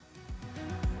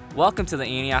Welcome to the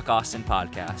Antioch Austin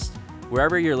podcast.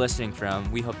 Wherever you're listening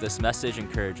from, we hope this message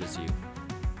encourages you.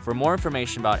 For more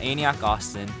information about Antioch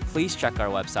Austin, please check our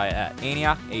website at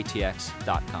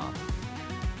antiochatx.com.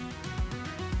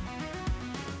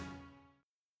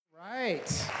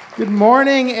 Right. Good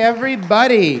morning,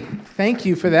 everybody. Thank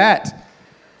you for that.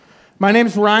 My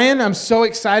name's Ryan. I'm so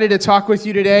excited to talk with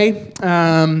you today.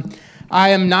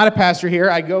 I am not a pastor here.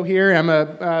 I go here.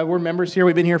 We're members here.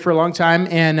 We've been here for a long time,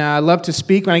 and I love to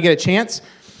speak when I get a chance.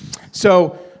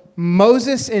 So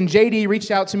Moses and JD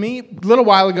reached out to me a little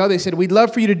while ago. They said, we'd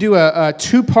love for you to do a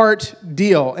two-part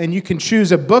deal, and you can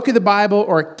choose a book of the Bible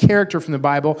or a character from the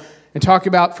Bible and talk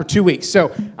about for 2 weeks.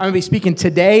 So I'm going to be speaking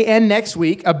today and next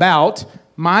week about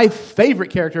my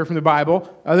favorite character from the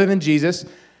Bible, other than Jesus.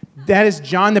 That is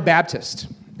John the Baptist.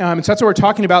 So that's what we're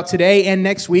talking about today and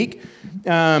next week.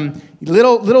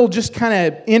 Little just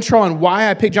kind of intro on why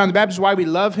I picked John the Baptist, why we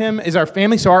love him is our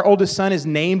family. So our oldest son is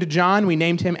named John. We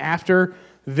named him after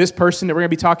this person that we're going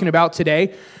to be talking about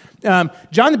today.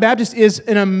 John the Baptist is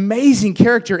an amazing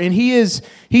character, and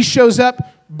he shows up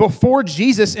before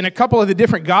Jesus in a couple of the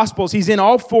different Gospels. He's in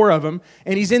all four of them,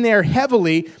 and he's in there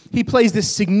heavily. He plays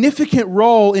this significant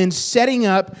role in setting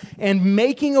up and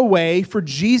making a way for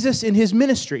Jesus in his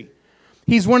ministry.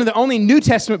 He's one of the only New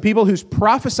Testament people who's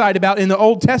prophesied about in the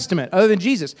Old Testament, other than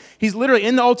Jesus. He's literally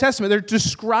in the Old Testament. They're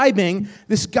describing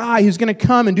this guy who's going to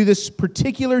come and do this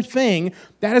particular thing.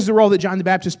 That is the role that John the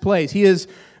Baptist plays. He is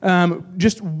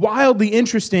just wildly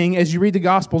interesting as you read the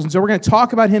Gospels. And so we're going to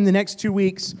talk about him the next 2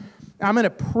 weeks. I'm going to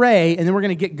pray, and then we're going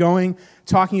to get going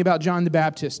talking about John the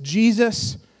Baptist.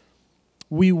 Jesus,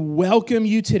 we welcome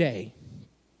you today.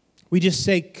 We just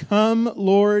say, come,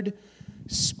 Lord,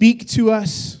 speak to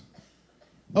us.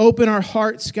 Open our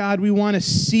hearts, God. We want to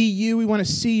see you. We want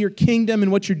to see your kingdom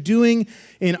and what you're doing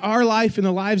in our life and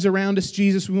the lives around us,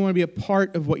 Jesus. We want to be a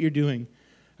part of what you're doing.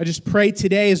 I just pray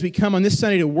today as we come on this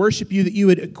Sunday to worship you that you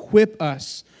would equip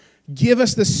us. Give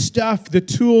us the stuff, the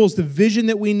tools, the vision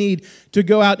that we need to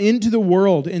go out into the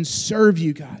world and serve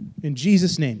you, God. In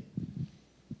Jesus' name,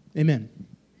 amen.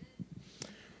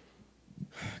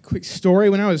 Quick story.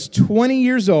 When I was 20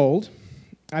 years old,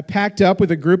 I packed up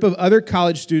with a group of other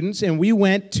college students, and we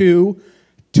went to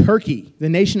Turkey, the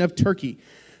nation of Turkey.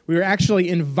 We were actually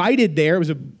invited there. It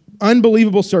was an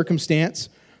unbelievable circumstance.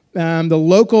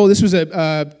 This was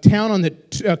a town on the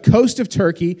coast of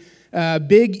Turkey,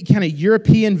 big kind of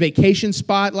European vacation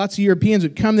spot. Lots of Europeans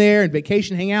would come there and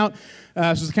vacation, hang out. So it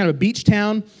was kind of a beach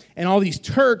town, and all these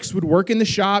Turks would work in the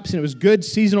shops, and it was good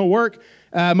seasonal work.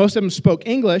 Most of them spoke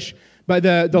English. But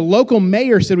the local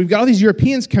mayor said, we've got all these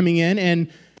Europeans coming in, and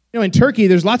in Turkey,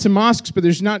 there's lots of mosques, but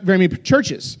there's not very many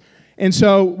churches. And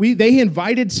so they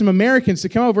invited some Americans to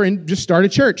come over and just start a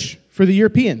church for the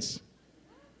Europeans.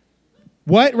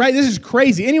 What? Right? This is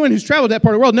crazy. Anyone who's traveled that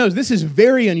part of the world knows this is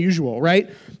very unusual, right?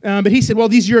 But he said, well,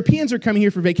 these Europeans are coming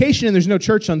here for vacation, and there's no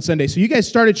church on Sunday. So you guys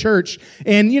start a church,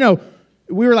 and,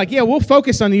 we were like, yeah, we'll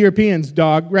focus on the Europeans,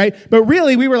 dog, right? But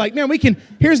really, we were like, man,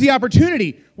 here's the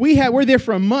opportunity. We're there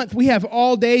for a month. We have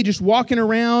all day just walking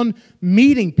around,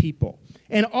 meeting people.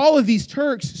 And all of these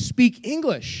Turks speak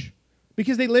English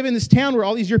because they live in this town where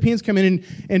all these Europeans come in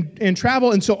and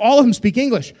travel, and so all of them speak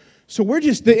English. So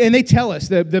and they tell us,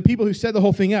 the people who set the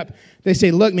whole thing up, they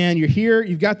say, look, man, you're here,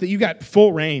 you've got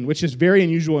full reign, which is very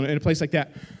unusual in a place like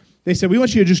that. They said, we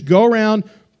want you to just go around,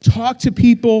 talk to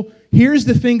people. Here's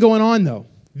the thing going on, though.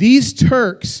 These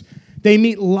Turks, they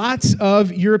meet lots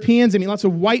of Europeans, they meet lots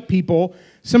of white people.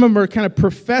 Some of them are kind of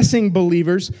professing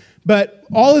believers, but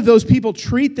all of those people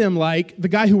treat them like the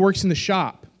guy who works in the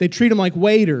shop. They treat them like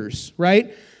waiters,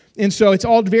 right? And so it's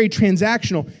all very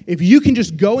transactional. If you can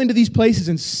just go into these places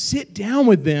and sit down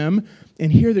with them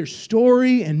and hear their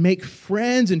story and make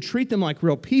friends and treat them like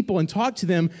real people and talk to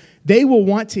them, they will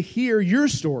want to hear your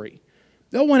story.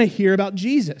 They'll want to hear about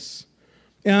Jesus.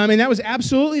 And that was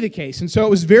absolutely the case. And so it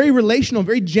was very relational,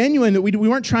 very genuine that we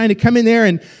weren't trying to come in there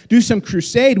and do some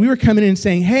crusade. We were coming in and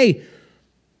saying, hey,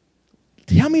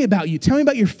 tell me about you. Tell me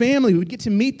about your family. We would get to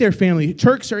meet their family.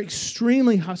 Turks are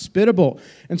extremely hospitable.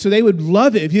 And so they would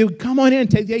love it if you would come on in,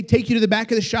 they take you to the back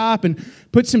of the shop and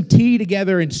put some tea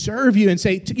together and serve you and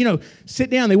say, sit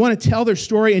down. They want to tell their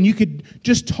story, and you could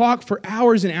just talk for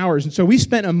hours and hours. And so we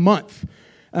spent a month,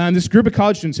 this group of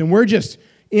college students, and we're just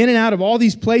in and out of all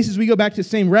these places. We go back to the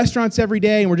same restaurants every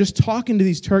day, and we're just talking to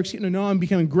these Turks, getting to know them,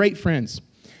 becoming great friends.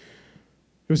 It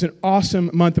was an awesome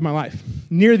month of my life.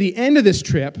 Near the end of this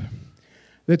trip,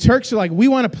 the Turks are like, we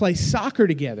want to play soccer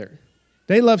together.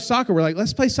 They love soccer. We're like,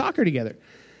 let's play soccer together.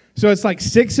 So it's like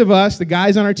 6 of us, the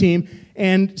guys on our team,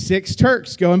 and 6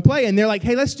 Turks go and play. And they're like,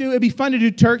 hey, it'd be fun to do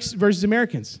Turks versus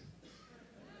Americans.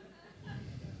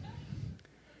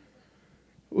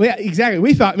 Well, yeah, exactly.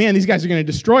 We thought, man, these guys are going to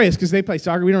destroy us because they play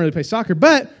soccer. We don't really play soccer.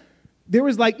 But there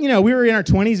was we were in our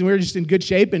 20s and we were just in good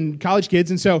shape and college kids.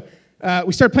 And so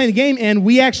we started playing the game and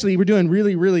we actually were doing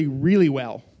really, really, really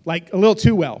well. Like a little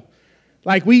too well.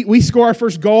 Like we score our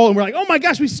first goal and we're like, oh my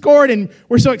gosh, we scored. And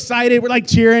we're so excited. We're like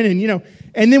cheering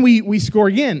and then we score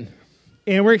again.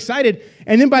 And we're excited.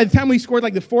 And then by the time we scored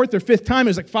like the fourth or fifth time, it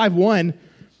was like 5-1.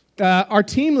 Our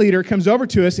team leader comes over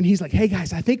to us and he's like, hey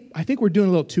guys, I think we're doing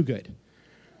a little too good.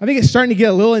 I think it's starting to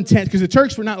get a little intense because the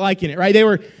Turks were not liking it, right? They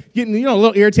were getting, a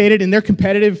little irritated and they're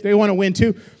competitive. They want to win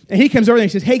too. And he comes over there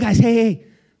and he says, hey guys, hey,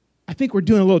 I think we're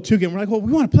doing a little too good. And we're like, well,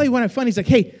 we want to play, we want to have fun. He's like,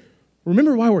 hey,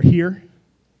 remember why we're here?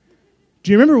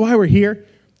 Do you remember why we're here?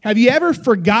 Have you ever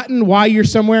forgotten why you're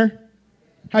somewhere?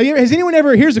 Has anyone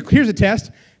ever, here's a test.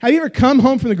 Have you ever come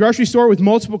home from the grocery store with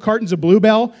multiple cartons of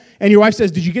Bluebell and your wife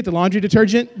says, did you get the laundry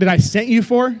detergent that I sent you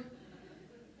for?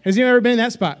 Has anyone ever been in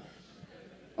that spot?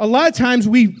 A lot of times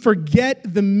we forget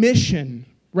the mission,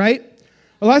 right?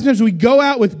 A lot of times we go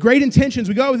out with great intentions,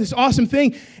 we go out with this awesome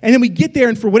thing, and then we get there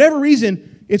and for whatever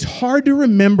reason, it's hard to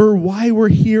remember why we're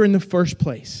here in the first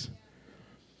place.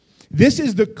 This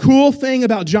is the cool thing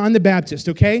about John the Baptist,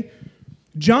 okay?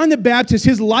 John the Baptist,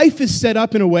 his life is set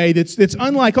up in a way that's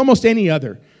unlike almost any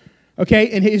other, okay?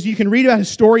 And you can read about his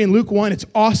story in Luke 1. It's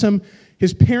awesome.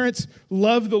 His parents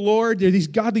love the Lord. They're these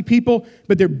godly people,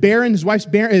 but they're barren. His wife's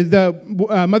barren.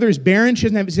 The mother is barren.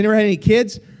 She's never had any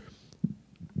kids.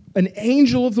 An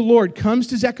angel of the Lord comes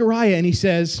to Zechariah and he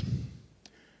says,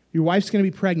 your wife's going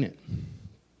to be pregnant.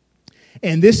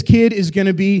 And this kid is going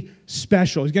to be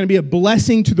special. He's going to be a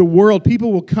blessing to the world.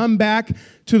 People will come back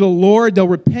to the Lord. They'll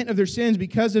repent of their sins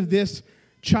because of this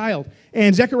child.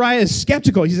 And Zechariah is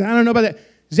skeptical. He says, I don't know about that.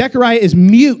 Zechariah is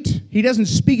mute. He doesn't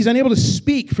speak. He's unable to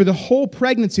speak for the whole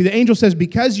pregnancy. The angel says,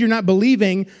 because you're not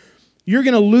believing, you're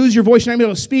going to lose your voice. You're not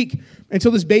going to be able to speak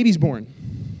until this baby's born.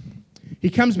 He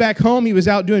comes back home. He was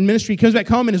out doing ministry. He comes back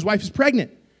home and his wife is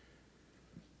pregnant.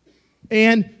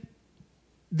 And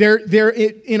they're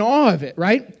in awe of it,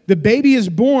 right? The baby is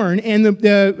born, and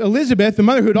the Elizabeth, the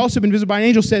mother who had also been visited by an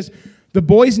angel, says, the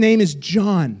boy's name is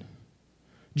John.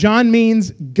 John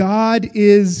means God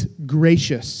is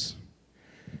gracious.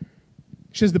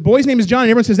 She says, the boy's name is John, and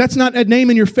everyone says, that's not a name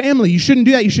in your family. You shouldn't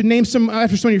do that. You should name some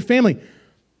after someone in your family.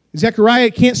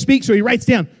 Zechariah can't speak, so he writes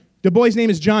down, the boy's name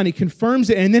is John. He confirms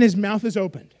it, and then his mouth is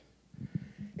opened.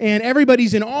 And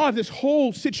everybody's in awe of this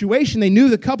whole situation. They knew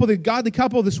the godly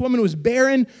couple. This woman was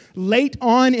barren, late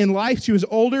on in life. She was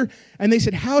older. And they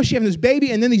said, how is she having this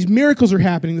baby? And then these miracles are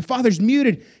happening. The father's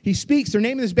muted. He speaks. They're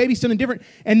naming this baby something different.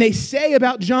 And they say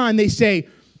about John, they say,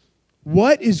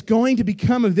 what is going to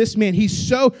become of this man?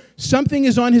 Something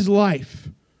is on his life.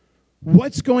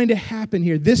 What's going to happen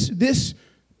here? This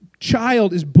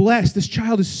child is blessed. This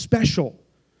child is special.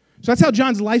 So that's how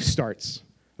John's life starts.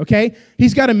 Okay?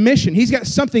 He's got a mission. He's got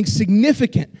something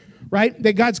significant, right,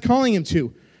 that God's calling him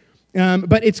to.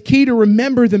 But it's key to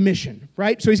remember the mission,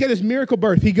 right? So he's got this miracle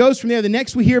birth. He goes from there. The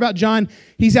next we hear about John,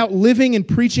 he's out living and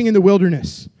preaching in the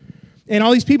wilderness. And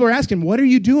all these people are asking, what are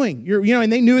you doing?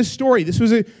 And they knew his story. This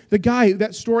was the guy,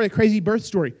 that story, that crazy birth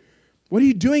story. What are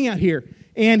you doing out here?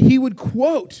 And he would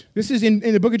quote, this is in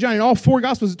the book of John, in all four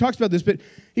Gospels it talks about this, but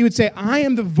he would say, I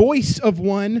am the voice of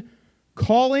one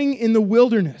calling in the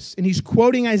wilderness. And he's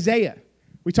quoting Isaiah.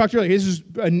 We talked earlier. This is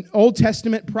an Old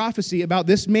Testament prophecy about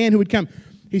this man who would come.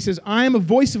 He says, I am a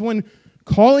voice of one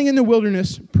calling in the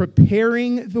wilderness,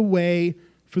 preparing the way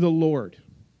for the Lord.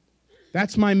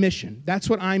 That's my mission. That's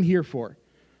what I'm here for.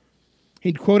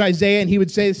 He'd quote Isaiah and he would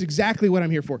say, this is exactly what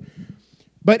I'm here for.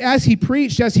 But as he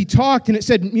preached, as he talked, and it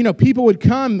said, people would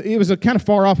come. It was a kind of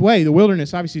far off way. The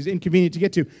wilderness, obviously, is inconvenient to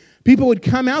get to. People would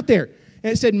come out there.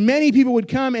 And it said many people would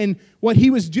come, and what he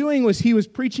was doing was he was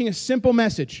preaching a simple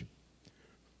message.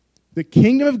 The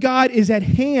kingdom of God is at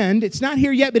hand. It's not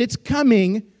here yet, but it's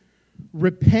coming.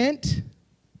 Repent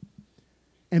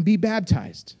and be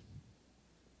baptized.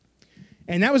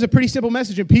 And that was a pretty simple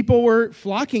message, and people were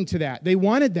flocking to that. They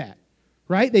wanted that,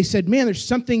 right? They said, man, there's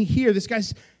something here. This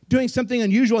guy's doing something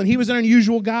unusual, and he was an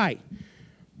unusual guy.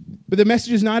 But the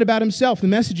message is not about himself. The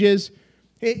message is,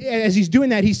 as he's doing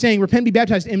that, he's saying, repent, be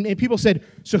baptized. And people said,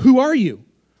 so who are you?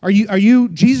 Are you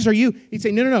Jesus? Are you? He'd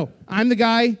say, no. I'm the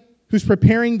guy who's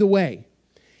preparing the way.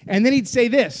 And then he'd say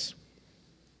this.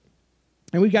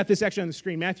 And we've got this actually on the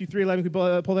screen. Matthew 3:11, can we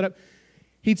pull that up?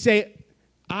 He'd say,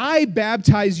 I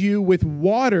baptize you with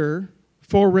water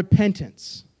for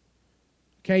repentance.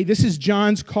 Okay, this is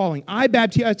John's calling. I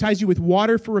baptize you with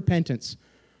water for repentance.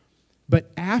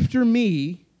 But after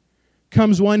me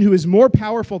comes one who is more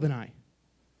powerful than I,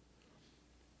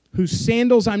 whose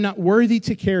sandals I'm not worthy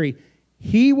to carry.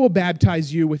 He will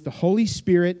baptize you with the Holy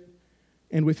Spirit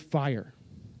and with fire.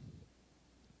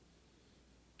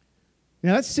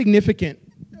 Now that's significant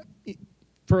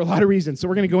for a lot of reasons, so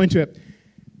we're going to go into it.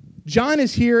 John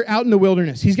is here out in the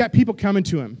wilderness. He's got people coming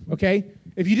to him, okay?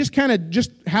 If you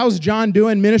how's John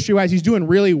doing ministry-wise? He's doing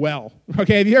really well,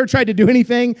 okay? Have you ever tried to do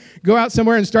anything, go out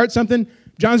somewhere and start something?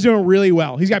 John's doing really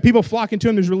well. He's got people flocking to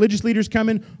him. There's religious leaders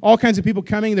coming, all kinds of people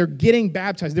coming. They're getting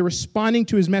baptized. They're responding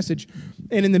to his message.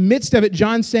 And in the midst of it,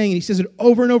 John's saying, and he says it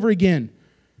over and over again,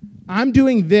 I'm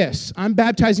doing this. I'm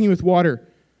baptizing you with water,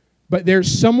 but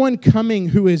there's someone coming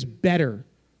who is better.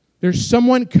 There's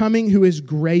someone coming who is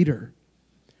greater.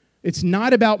 It's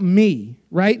not about me,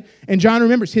 right? And John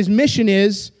remembers his mission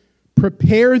is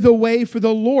prepare the way for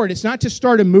the Lord. It's not to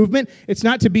start a movement. It's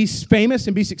not to be famous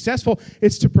and be successful.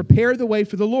 It's to prepare the way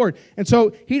for the Lord. And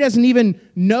so he doesn't even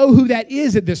know who that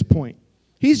is at this point.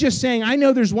 He's just saying, I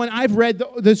know there's one. I've read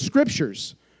the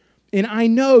scriptures, and I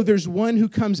know there's one who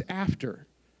comes after.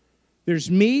 There's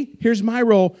me, here's my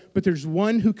role, but there's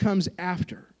one who comes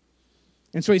after.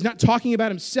 And so he's not talking about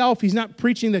himself. He's not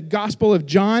preaching the gospel of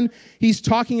John. He's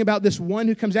talking about this one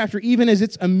who comes after, even as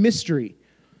it's a mystery.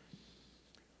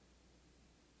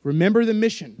 Remember the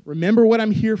mission. Remember what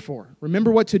I'm here for.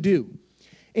 Remember what to do.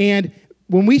 And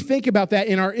when we think about that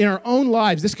in our own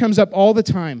lives, this comes up all the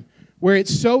time, where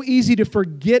it's so easy to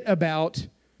forget about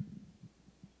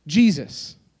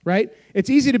Jesus, right? It's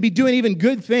easy to be doing even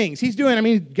good things. He's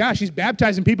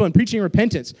baptizing people and preaching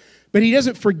repentance. But he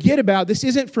doesn't forget about, this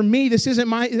isn't for me,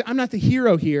 I'm not the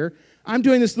hero here. I'm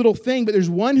doing this little thing, but there's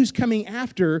one who's coming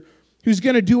after who's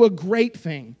going to do a great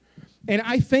thing. And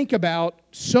I think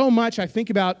about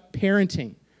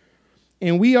parenting.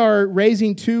 And we are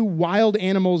raising 2 wild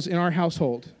animals in our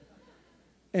household.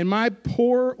 And my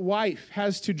poor wife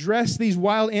has to dress these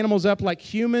wild animals up like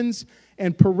humans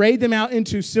and parade them out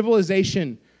into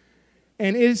civilization.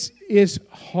 And it is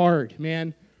hard,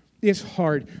 man. It's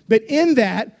hard. But in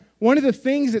that, one of the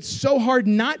things that's so hard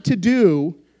not to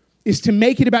do is to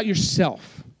make it about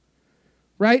yourself,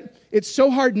 right? It's so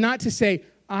hard not to say,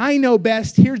 I know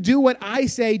best, here, do what I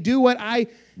say,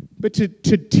 but to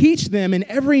teach them, and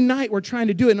every night we're trying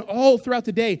to do it, and all throughout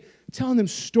the day, telling them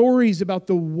stories about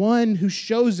the one who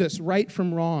shows us right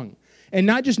from wrong. And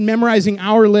not just memorizing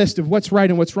our list of what's right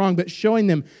and what's wrong, but showing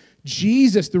them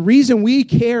Jesus, the reason we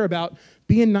care about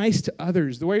being nice to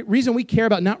others, the reason we care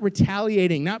about not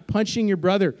retaliating, not punching your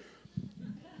brother.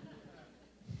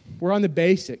 We're on the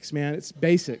basics, man. It's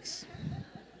basics.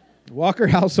 Walker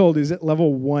household is at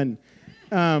level 1.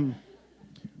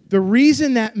 The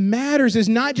reason that matters is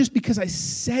not just because I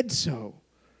said so,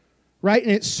 right?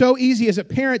 And it's so easy as a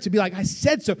parent to be like, I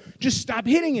said so. Just stop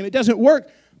hitting him. It doesn't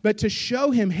work. But to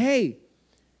show him, hey,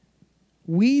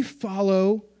 we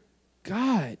follow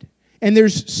God. And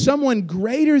there's someone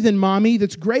greater than mommy,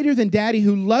 that's greater than daddy,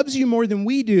 who loves you more than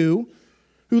we do,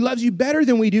 who loves you better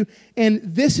than we do. And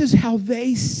this is how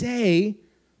they say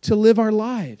to live our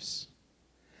lives.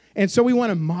 And so we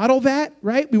want to model that,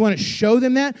 right? We want to show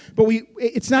them that, but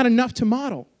it's not enough to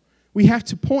model. We have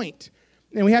to point,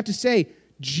 and we have to say,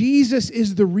 Jesus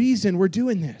is the reason we're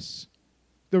doing this.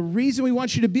 The reason we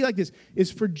want you to be like this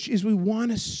is we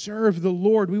want to serve the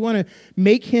Lord. We want to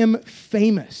make him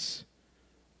famous,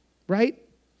 right?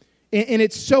 And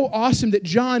it's so awesome that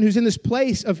John, who's in this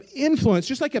place of influence,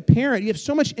 just like a parent, you have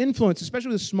so much influence,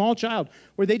 especially with a small child,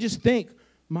 where they just think,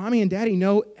 mommy and daddy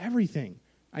know everything.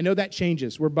 I know that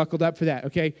changes. We're buckled up for that,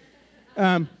 okay?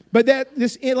 But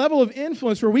this level of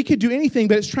influence where we could do anything,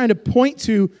 but it's trying to point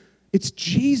to, it's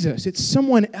Jesus. It's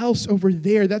someone else over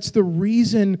there. That's the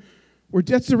reason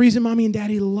mommy and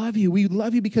daddy love you. We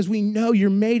love you because we know you're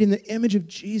made in the image of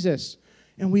Jesus.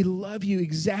 And we love you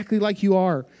exactly like you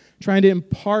are, trying to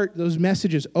impart those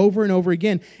messages over and over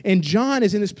again. And John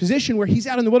is in this position where he's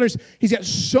out in the wilderness. He's got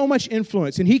so much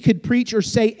influence, and he could preach or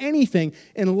say anything,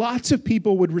 and lots of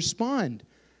people would respond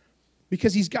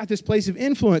because he's got this place of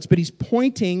influence, but he's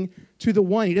pointing to the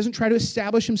one. He doesn't try to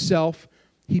establish himself.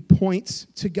 He points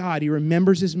to God. He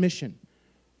remembers his mission.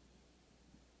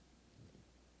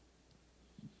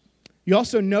 You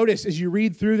also notice as you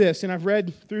read through this, and I've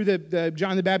read through the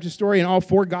John the Baptist story in all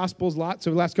 4 Gospels lots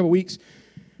over the last couple of weeks,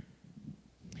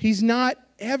 he's not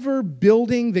ever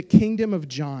building the kingdom of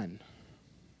John.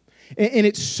 And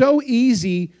it's so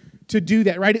easy to do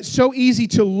that, right? It's so easy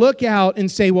to look out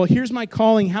and say, well, here's my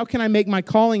calling. How can I make my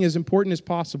calling as important as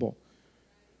possible?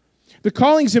 The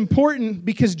calling's important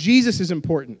because Jesus is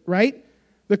important, right?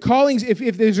 The calling's,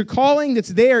 if there's a calling that's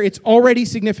there, it's already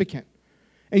significant.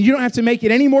 And you don't have to make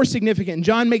it any more significant. And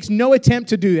John makes no attempt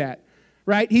to do that,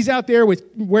 right? He's out there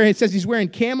where it says he's wearing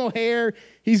camel hair.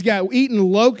 He's got eating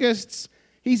locusts.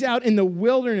 He's out in the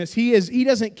wilderness. He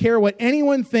doesn't care what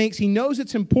anyone thinks. He knows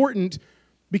it's important,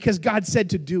 because God said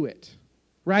to do it,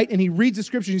 right? And he reads the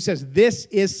scriptures and he says, this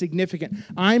is significant.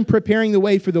 I'm preparing the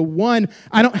way for the one.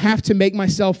 I don't have to make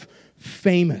myself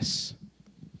famous.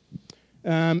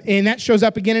 And that shows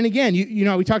up again and again. You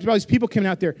know, we talked about these people coming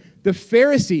out there. The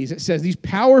Pharisees, it says, these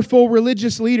powerful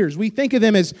religious leaders. We think of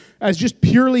them as just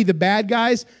purely the bad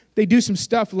guys. They do some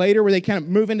stuff later where they kind of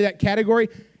move into that category.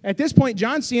 At this point,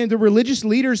 John's seeing the religious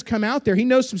leaders come out there. He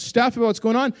knows some stuff about what's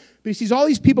going on, but he sees all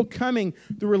these people coming.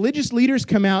 The religious leaders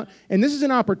come out, and this is an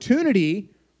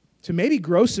opportunity to maybe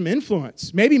grow some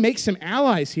influence, maybe make some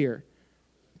allies here.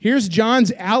 Here's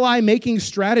John's ally-making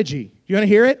strategy. You want to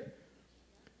hear it?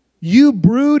 You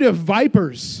brood of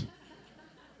vipers.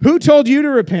 Who told you to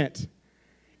repent?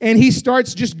 And he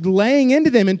starts just laying into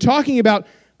them and talking about,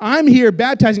 I'm here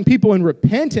baptizing people in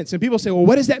repentance. And people say, well,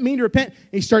 what does that mean to repent?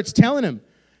 And he starts telling them.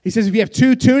 He says, if you have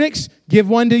 2 tunics, give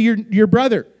one to your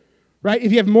brother, right?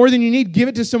 If you have more than you need, give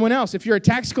it to someone else. If you're a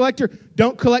tax collector,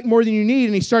 don't collect more than you need.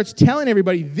 And he starts telling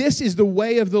everybody, this is the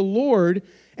way of the Lord.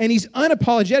 And he's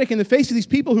unapologetic in the face of these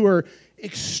people who are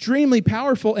extremely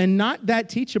powerful and not that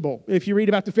teachable. If you read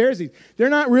about the Pharisees, they're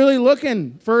not really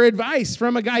looking for advice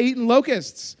from a guy eating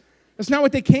locusts. That's not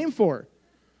what they came for.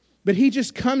 But he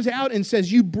just comes out and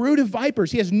says, you brood of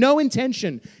vipers. He has no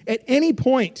intention at any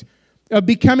point of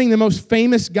becoming the most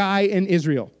famous guy in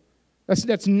Israel.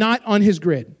 That's not on his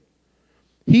grid.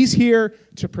 He's here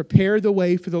to prepare the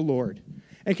way for the Lord.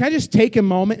 And can I just take a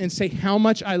moment and say how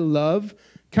much I love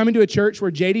coming to a church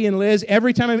where JD and Liz,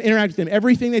 every time I interact with them,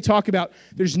 everything they talk about,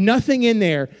 there's nothing in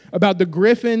there about the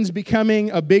Griffins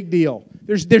becoming a big deal.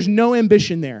 There's no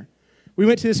ambition there. We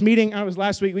went to this meeting, it was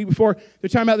last week before, they're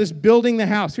talking about this building the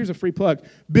house. Here's a free plug.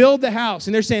 Build the house.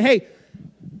 And they're saying, hey,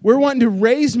 we're wanting to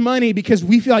raise money because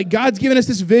we feel like God's given us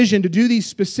this vision to do these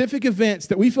specific events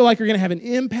that we feel like are going to have an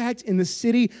impact in the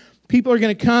city. People are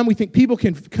going to come. We think people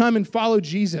can come and follow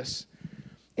Jesus.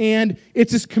 And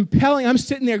it's this compelling, I'm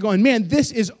sitting there going, man,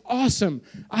 this is awesome.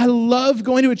 I love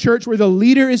going to a church where the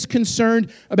leader is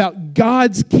concerned about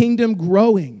God's kingdom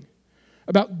growing,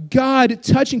 about God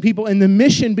touching people and the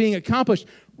mission being accomplished.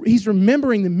 He's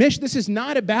remembering the mission. This is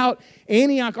not about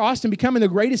Antioch, Austin becoming the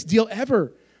greatest deal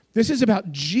ever. This is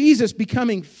about Jesus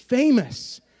becoming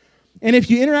famous. And if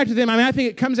you interact with them, I think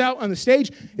it comes out on the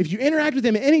stage. If you interact with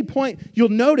them at any point, you'll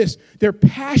notice their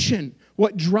passion,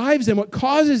 what drives them, what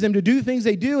causes them to do the things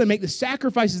they do and make the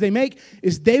sacrifices they make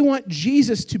is they want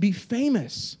Jesus to be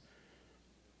famous.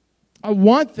 I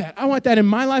want that. I want that in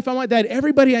my life. I want that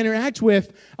everybody I interact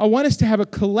with. I want us to have a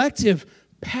collective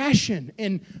passion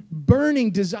and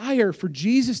burning desire for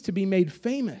Jesus to be made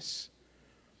famous.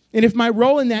 And if my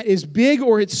role in that is big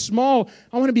or it's small,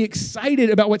 I want to be excited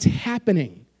about what's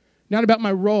happening, not about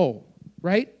my role,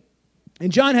 right?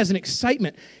 And John has an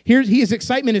excitement. His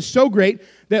excitement is so great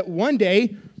that one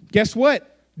day, guess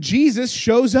what? Jesus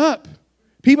shows up.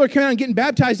 People are coming out and getting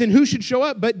baptized, and who should show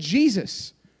up but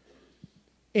Jesus?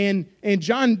 And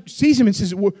John sees him and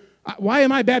says, well, why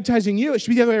am I baptizing you? It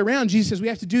should be the other way around. Jesus says, we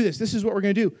have to do this. This is what we're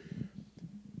going to do.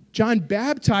 John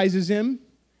baptizes him,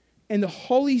 and the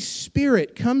Holy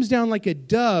Spirit comes down like a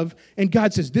dove, and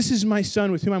God says, this is my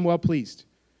son with whom I'm well pleased.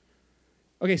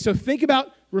 Okay, so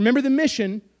remember the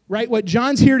mission, right? What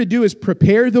John's here to do is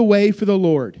prepare the way for the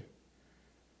Lord.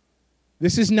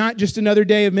 This is not just another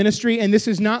day of ministry, and this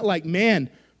is not like, man,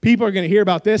 people are going to hear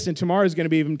about this, and tomorrow's going to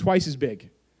be even twice as big,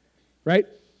 right?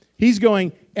 He's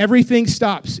going, everything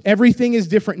stops. Everything is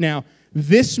different now.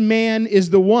 This man is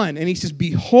the one. And he says,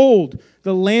 behold,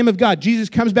 the Lamb of God. Jesus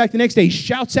comes back the next day. He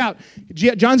shouts out.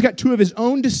 John's got 2 of his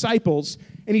own disciples,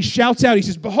 and he shouts out. He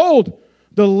says, behold,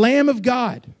 the Lamb of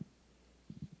God.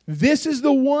 This is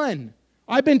the one.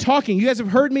 I've been talking. You guys have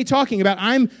heard me talking about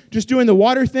I'm just doing the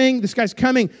water thing. This guy's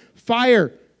coming.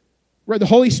 Fire. The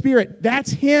Holy Spirit. That's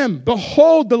him.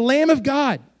 Behold, the Lamb of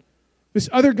God. This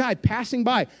other guy passing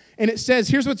by. And it says,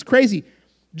 here's what's crazy.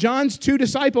 John's 2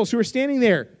 disciples who are standing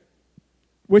there,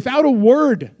 without a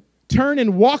word, turn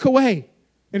and walk away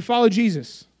and follow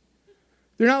Jesus.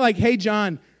 They're not like, hey,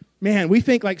 John, man, we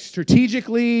think like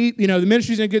strategically, the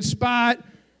ministry's in a good spot.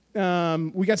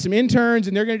 We got some interns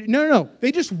and they're going to... No.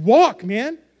 They just walk,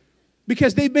 man.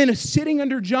 Because they've been sitting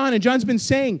under John, and John's been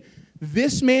saying,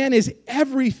 this man is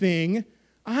everything.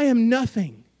 I am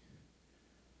nothing.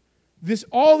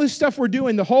 All this stuff we're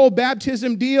doing, the whole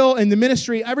baptism deal and the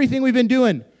ministry, everything we've been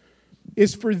doing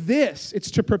is for this.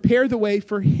 It's to prepare the way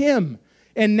for him.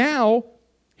 And now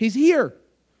he's here,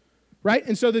 right?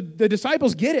 And so the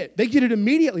disciples get it. They get it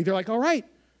immediately. They're like, all right,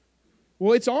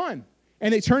 well, it's on.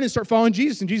 And they turn and start following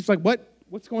Jesus. And Jesus is like,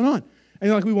 what's going on? And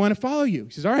they're like, we want to follow you.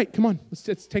 He says, all right, come on,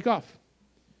 let's take off.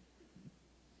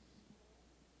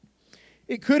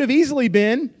 It could have easily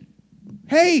been,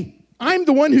 hey, I'm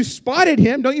the one who spotted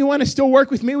him. Don't you want to still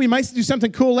work with me? We might do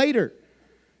something cool later.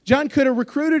 John could have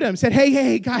recruited him, said,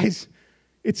 hey, guys,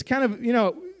 it's kind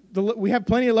of, we have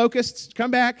plenty of locusts.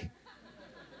 Come back.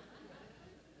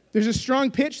 There's a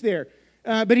strong pitch there.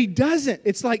 But he doesn't.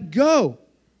 It's like, go.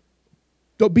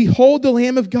 Behold the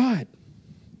Lamb of God.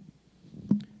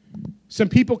 Some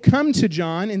people come to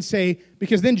John and say,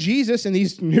 because then Jesus and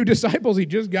these new disciples he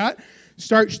just got,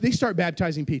 start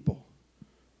baptizing people.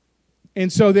 And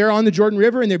so they're on the Jordan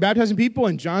River and they're baptizing people,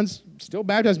 and John's still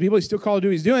baptizing people. He's still called to do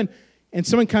what he's doing. And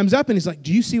someone comes up and he's like,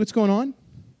 do you see what's going on?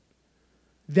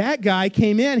 That guy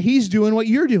came in. He's doing what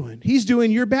you're doing. He's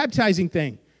doing your baptizing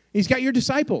thing. He's got your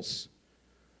disciples.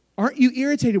 Aren't you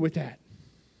irritated with that?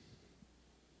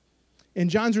 And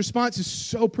John's response is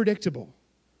so predictable.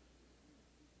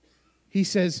 He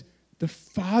says, the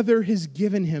Father has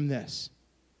given him this.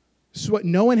 This is what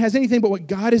no one has anything but what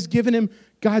God has given him.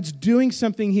 God's doing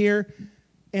something here.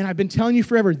 And I've been telling you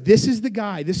forever, this is the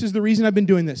guy. This is the reason I've been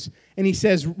doing this. And he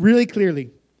says really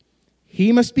clearly,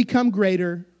 he must become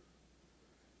greater.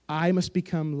 I must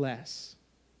become less.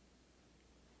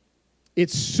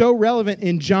 It's so relevant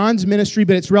in John's ministry,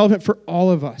 but it's relevant for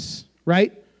all of us,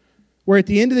 right? Where at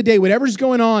the end of the day, whatever's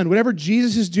going on, whatever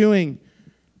Jesus is doing,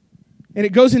 and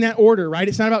it goes in that order, right?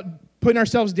 It's not about putting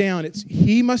ourselves down. It's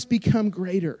he must become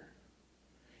greater.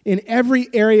 In every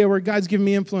area where God's given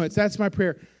me influence, that's my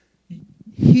prayer.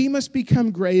 He must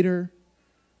become greater.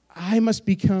 I must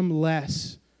become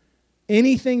less.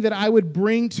 Anything that I would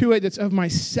bring to it that's of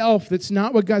myself, that's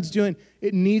not what God's doing,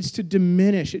 it needs to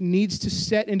diminish. It needs to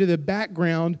set into the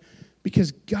background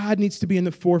because God needs to be in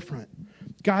the forefront.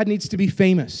 God needs to be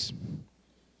famous.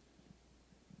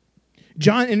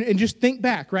 John, and just think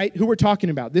back, right, who we're talking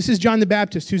about. This is John the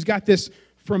Baptist who's got this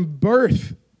from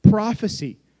birth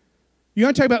prophecy. You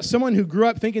want to talk about someone who grew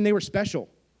up thinking they were special?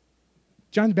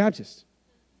 John the Baptist,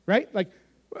 right? Like,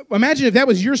 imagine if that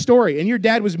was your story and your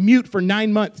dad was mute for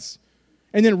 9 months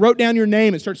and then wrote down your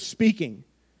name and started speaking.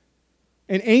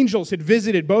 And angels had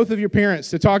visited both of your parents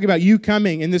to talk about you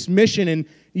coming and this mission, and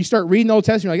you start reading the Old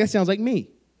Testament, you're like, that sounds like me.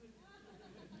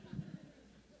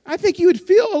 I think you would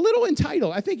feel a little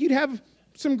entitled. I think you'd have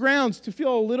some grounds to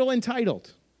feel a little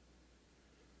entitled.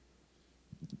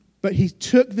 But he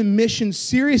took the mission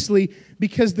seriously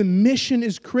because the mission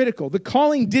is critical. The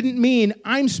calling didn't mean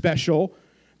I'm special.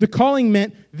 The calling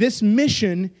meant this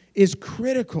mission is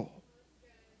critical.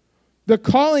 The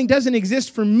calling doesn't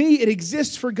exist for me. It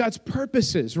exists for God's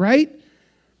purposes, right?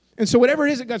 And so whatever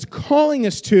it is that God's calling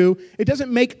us to, it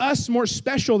doesn't make us more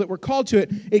special that we're called to it.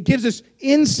 It gives us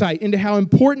insight into how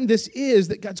important this is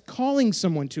that God's calling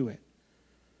someone to it.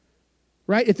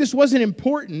 Right? If this wasn't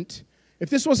important, if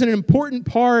this wasn't an important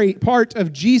part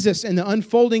of Jesus and the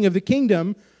unfolding of the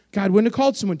kingdom, God wouldn't have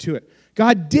called someone to it.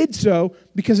 God did so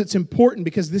because it's important,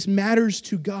 because this matters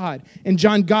to God. And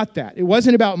John got that. It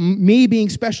wasn't about me being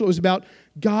special. It was about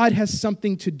God has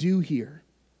something to do here.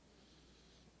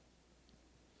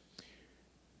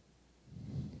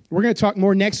 We're going to talk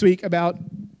more next week about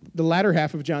the latter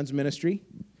half of John's ministry.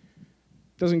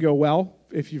 Doesn't go well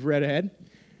if you've read ahead.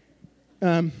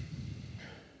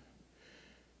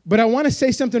 But I want to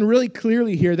say something really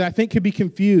clearly here that I think could be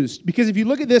confused. Because if you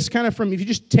look at this kind of if you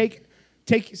just take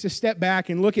a step back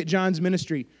and look at John's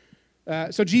ministry.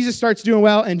 So Jesus starts doing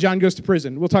well and John goes to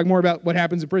prison. We'll talk more about what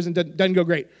happens in prison. Doesn't go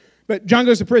great. But John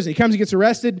goes to prison. He comes and gets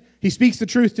arrested. He speaks the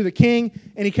truth to the king,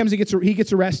 and he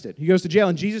gets arrested. He goes to jail,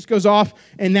 and Jesus goes off,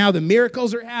 and now the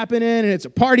miracles are happening, and it's a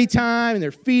party time, and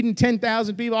they're feeding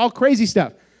 10,000 people, all crazy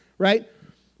stuff, right?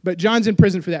 But John's in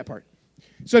prison for that part.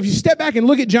 So if you step back and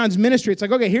look at John's ministry, it's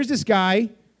like, okay, here's this guy,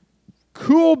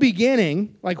 cool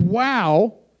beginning, like,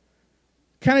 wow,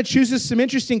 kind of chooses some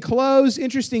interesting clothes,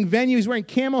 interesting venue. He's wearing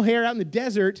camel hair out in the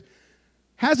desert,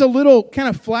 has a little kind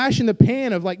of flash in the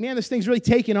pan of like, man, this thing's really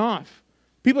taking off.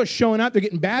 People are showing up, they're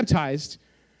getting baptized.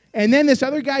 And then this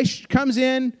other guy comes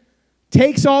in,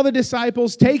 takes all the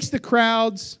disciples, takes the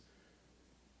crowds,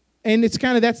 and it's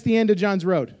kind of, that's the end of John's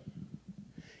road.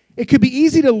 It could be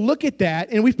easy to look at that,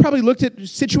 and we've probably looked at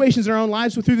situations in our own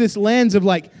lives through this lens of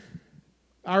like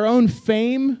our own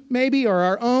fame maybe, or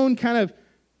our own kind of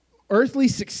earthly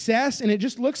success, and it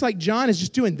just looks like John is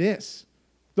just doing this.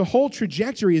 The whole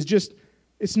trajectory is just,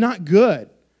 it's not good.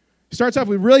 Starts off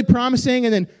with really promising,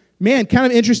 and then, man, kind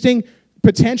of interesting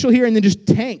potential here, and then just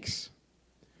tanks.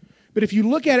 But if you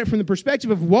look at it from the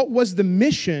perspective of what was the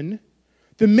mission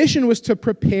was to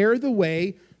prepare the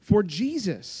way for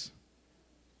Jesus.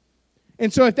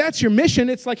 And so if that's your mission,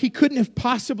 it's like he couldn't have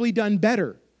possibly done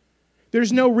better.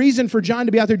 There's no reason for John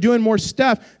to be out there doing more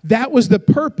stuff. That was the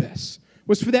purpose,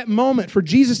 was for that moment, for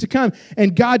Jesus to come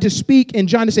and God to speak and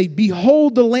John to say,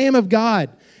 behold the Lamb of God.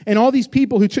 And all these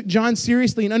people who took John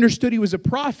seriously and understood he was a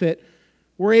prophet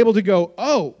were able to go,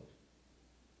 oh,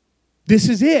 this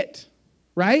is it,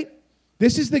 right?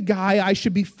 This is the guy I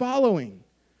should be following.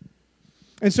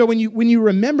 And so when you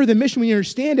remember the mission, when you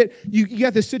understand it, you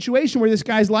got this situation where this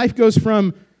guy's life goes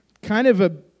from kind of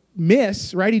a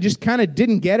miss, right? He just kind of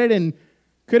didn't get it and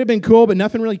could have been cool, but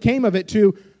nothing really came of it,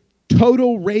 to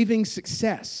total raving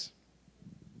success.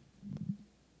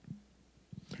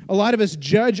 A lot of us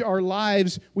judge our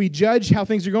lives, we judge how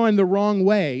things are going the wrong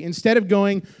way. Instead of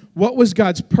going, what was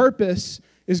God's purpose?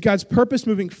 Is God's purpose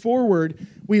moving forward?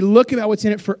 We look about what's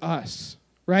in it for us,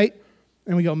 right?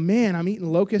 And we go, man, I'm eating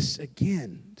locusts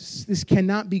again. This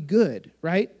cannot be good,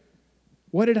 right?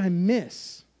 What did I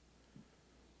miss?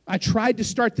 I tried to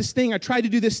start this thing. I tried to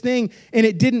do this thing, and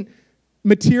it didn't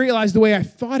materialize the way I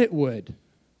thought it would.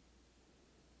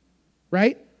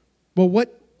 Right? Well,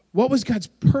 what was God's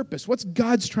purpose? What's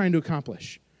God's trying to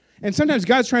accomplish? And sometimes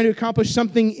God's trying to accomplish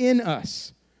something in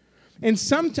us. And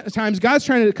sometimes God's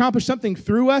trying to accomplish something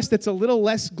through us that's a little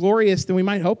less glorious than we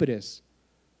might hope it is.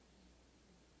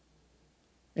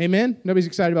 Amen? Nobody's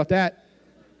excited about that.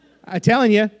 I'm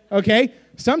telling you, okay?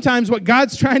 Sometimes what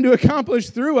God's trying to accomplish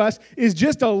through us is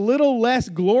just a little less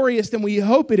glorious than we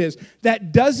hope it is.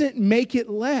 That doesn't make it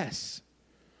less.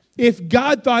 If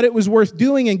God thought it was worth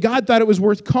doing and God thought it was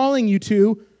worth calling you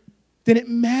to, then it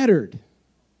mattered.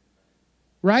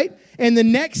 Right? And the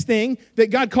next thing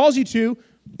that God calls you to,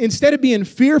 instead of being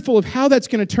fearful of how that's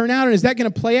going to turn out and is that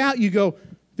going to play out, you go,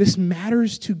 this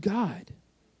matters to God.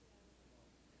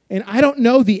 And I don't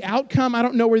know the outcome. I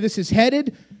don't know where this is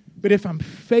headed. But if I'm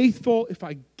faithful, if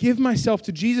I give myself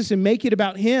to Jesus and make it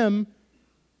about Him,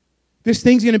 this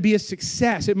thing's going to be a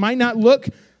success. It might not look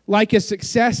like a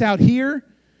success out here,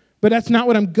 but that's not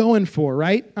what I'm going for,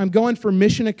 right? I'm going for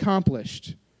mission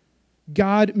accomplished.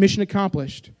 God, mission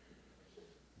accomplished.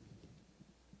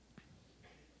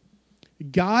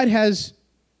 God has,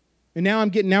 and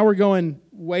now we're going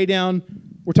way down.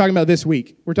 We're talking about this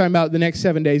week. We're talking about the next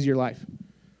 7 days of your life.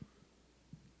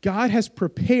 God has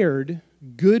prepared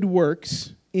good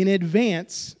works in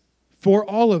advance for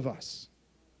all of us.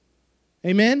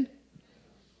 Amen?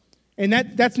 And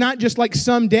that's not just like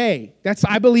someday.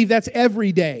 I believe that's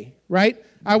every day, right?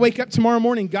 I wake up tomorrow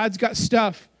morning, God's got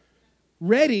stuff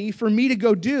ready for me to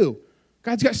go do.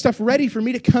 God's got stuff ready for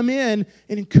me to come in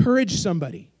and encourage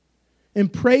somebody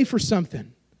and pray for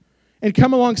something and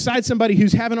come alongside somebody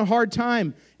who's having a hard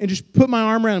time and just put my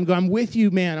arm around them and go, I'm with you,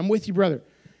 man. I'm with you, brother.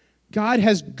 God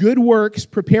has good works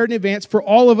prepared in advance for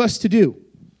all of us to do.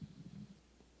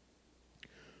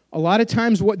 A lot of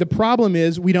times what the problem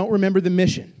is, we don't remember the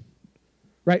mission.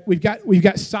 Right? We've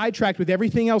got sidetracked with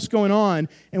everything else going on,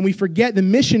 and we forget the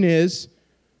mission is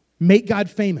make God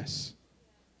famous.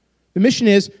 The mission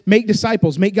is make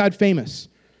disciples, make God famous.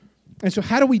 And so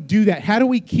how do we do that? How do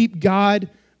we keep God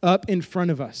up in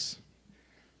front of us?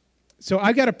 So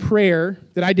I've got a prayer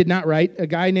that I did not write. A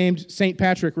guy named St.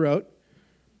 Patrick wrote.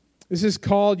 This is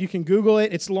called, you can Google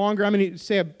it. It's longer. I'm going to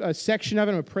say a section of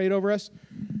it. I'm going to pray it over us.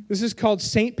 This is called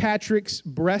St. Patrick's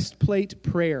Breastplate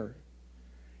Prayer.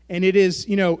 And it is,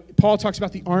 Paul talks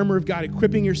about the armor of God,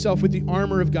 equipping yourself with the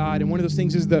armor of God. And one of those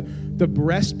things is the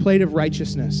breastplate of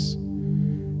righteousness.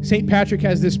 St. Patrick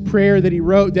has this prayer that he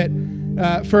wrote that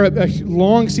for a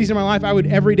long season of my life,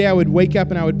 every day I would wake up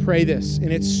and I would pray this.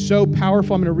 And it's so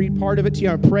powerful. I'm going to read part of it to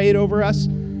you. I'm going to pray it over us.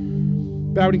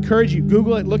 But I would encourage you,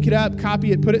 Google it, look it up,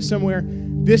 copy it, put it somewhere.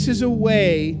 This is a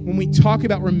way, when we talk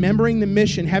about remembering the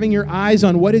mission, having your eyes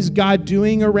on what is God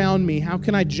doing around me, how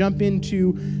can I jump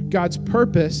into God's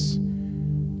purpose,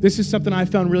 this is something I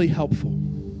found really helpful.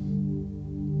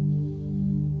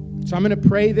 So I'm going to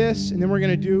pray this, and then we're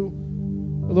going to do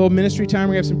a little ministry time.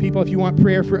 We have some people, if you want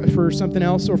prayer for something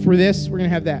else or for this, we're going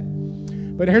to have that.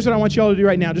 But here's what I want you all to do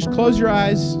right now. Just close your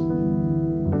eyes.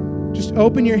 Just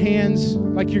open your hands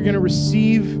like you're going to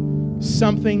receive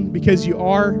something, because you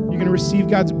are. You're going to receive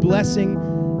God's blessing.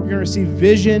 You're going to receive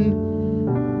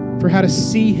vision for how to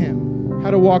see Him, how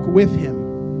to walk with Him.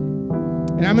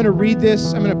 And I'm going to read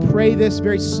this. I'm going to pray this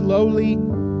very slowly.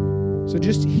 So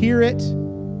just hear it.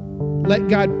 Let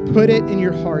God put it in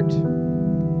your heart.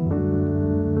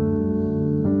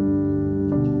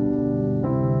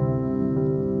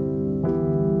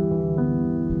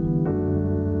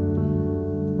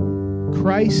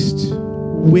 Christ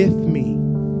with me.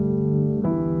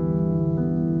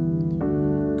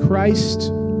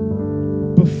 Christ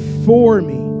before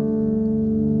me.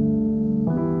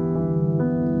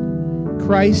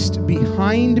 Christ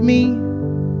behind me.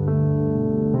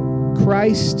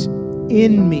 Christ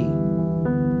in me.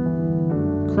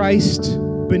 Christ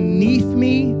beneath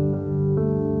me.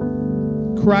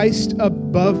 Christ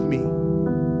above me.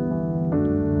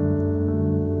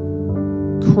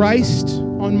 Christ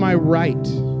on my right,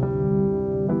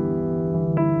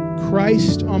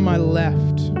 Christ on my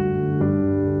left,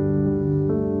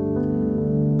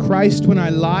 Christ when I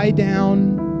lie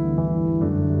down,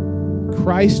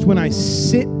 Christ when I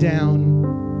sit down,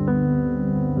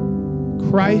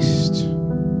 Christ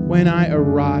when I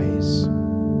arise.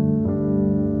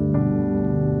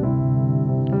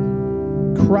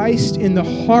 Christ in the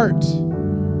heart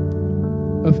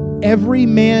of every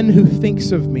man who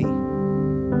thinks of me.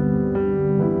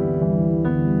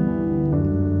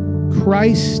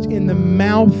 Christ in the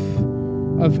mouth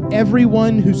of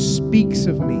everyone who speaks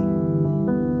of me.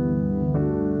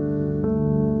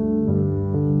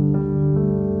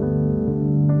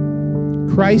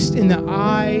 Christ in the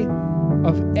eye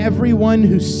of everyone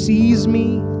who sees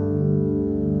me.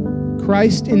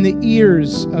 Christ in the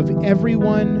ears of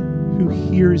everyone who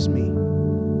hears me.